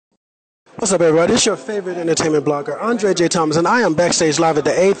What's up, everybody? It's your favorite entertainment blogger, Andre J. Thomas, and I am backstage live at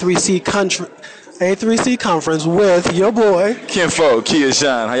the A3C conference with your boy, Kinfolk Kia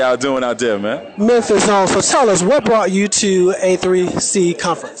Shine. How y'all doing out there, man? Memphis on. So tell us, what brought you to A3C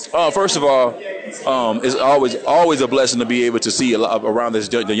conference? First of all, it's always a blessing to be able to see a lot around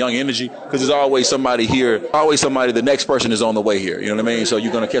the young energy, because there's always somebody here, the next person is on the way here. You know what I mean? So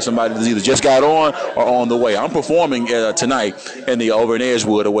you're gonna catch somebody that's either just got on or on the way. I'm performing tonight over in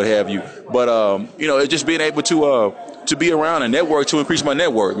Edgewood or what have you, but it's just being able to be around and network, to increase my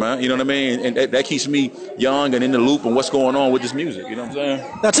network, man. You know what I mean? And that keeps me young and in the loop on what's going on with this music. You know what I'm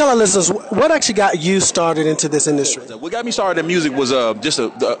saying? Now tell our listeners, what actually got you started into this industry? What got me started in music was just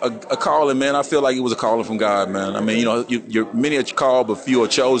a calling, man. I feel like it was a calling from God, man. I mean, you're many are called, but few are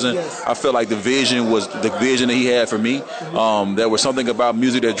chosen. Yes. I feel like the vision that He had for me. There was something about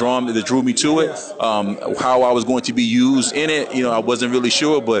music that drew me to it. Yes. How I was going to be used in it, I wasn't really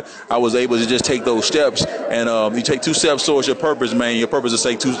sure, but I was able to just take those steps. And you take 2 steps towards your purpose, man. Your purpose is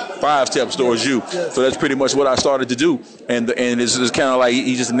take 5 steps towards you. Yes. So that's pretty much what I started to do. And it's kind of like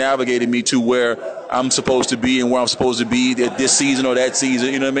He just navigated me to where I'm supposed to be and where I'm supposed to be at this season or that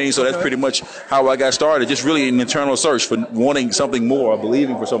season. You know what I mean? So that's pretty much how I got started. Just really an internal search for wanting something more, or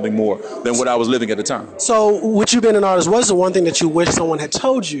believing for something more than what I was living at the time. So with you being an artist, what's the one thing that you wish someone had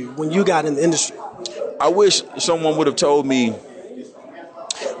told you when you got in the industry? I wish someone would have told me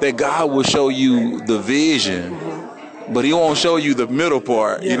that God will show you the vision, but He won't show you the middle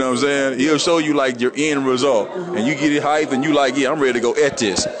part. Yeah. You know what I'm saying? He'll show you like your end result, and you get it hyped, and you like, yeah, I'm ready to go at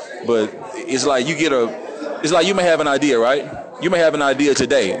this. But it's like it's like you may have an idea, right? You may have an idea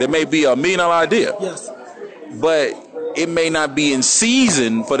today that may be $1 million idea. Yes. But it may not be in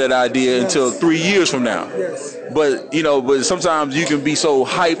season for that idea until 3 years from now. Yes. But but sometimes you can be so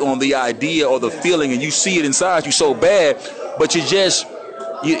hyped on the idea or the feeling, and you see it inside you so bad, but you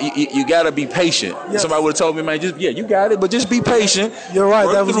gotta be patient. Yes. Somebody would have told me, man, you got it, but just be patient. You're right.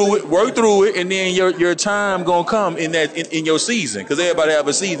 Work through it, and then your time gonna come in your season, because everybody have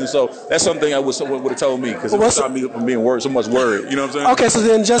a season. So that's something someone would have told me, because it would stop me from being so much worried. You know what I'm saying? Okay, so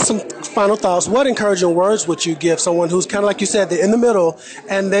then just some final thoughts. What encouraging words would you give someone who's kind of like you said, they're in the middle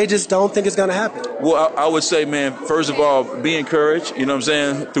and they just don't think it's gonna happen? Well, I would say, man, first of all, be encouraged. You know what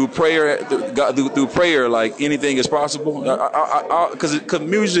I'm saying? Through prayer, through prayer, like anything is possible. Because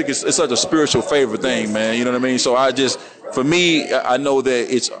music is such a spiritual favorite thing, man. You know what I mean? So for me, I know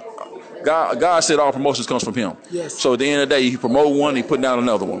that it's God said all promotions comes from Him. Yes. So at the end of the day, He promote one, He put down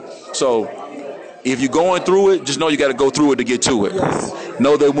another one. So if you're going through it, just know you got to go through it to get to it. Yes.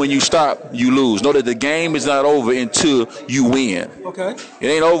 Know that when you stop, you lose. Know that the game is not over until you win. Okay. It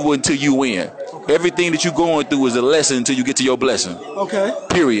ain't over until you win. Okay. Everything that you're going through is a lesson until you get to your blessing. Okay.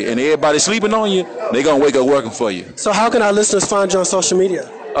 Period. And everybody sleeping on you, they're going to wake up working for you. So how can our listeners find you on social media?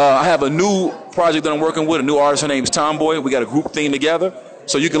 I have a new project that I'm working with, a new artist. Her name is Tomboy. We got a group thing together.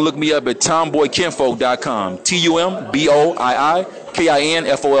 So you can look me up at tomboykinfolk.com.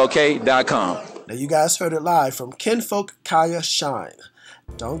 TUMBOIIKINFOLK.com. Now you guys heard it live from Kinfolk Kia Shine.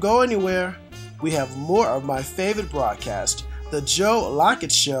 Don't go anywhere. We have more of my favorite broadcast, The Joe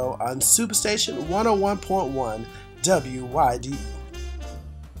Lockett Show on Superstation 101.1 WYDE.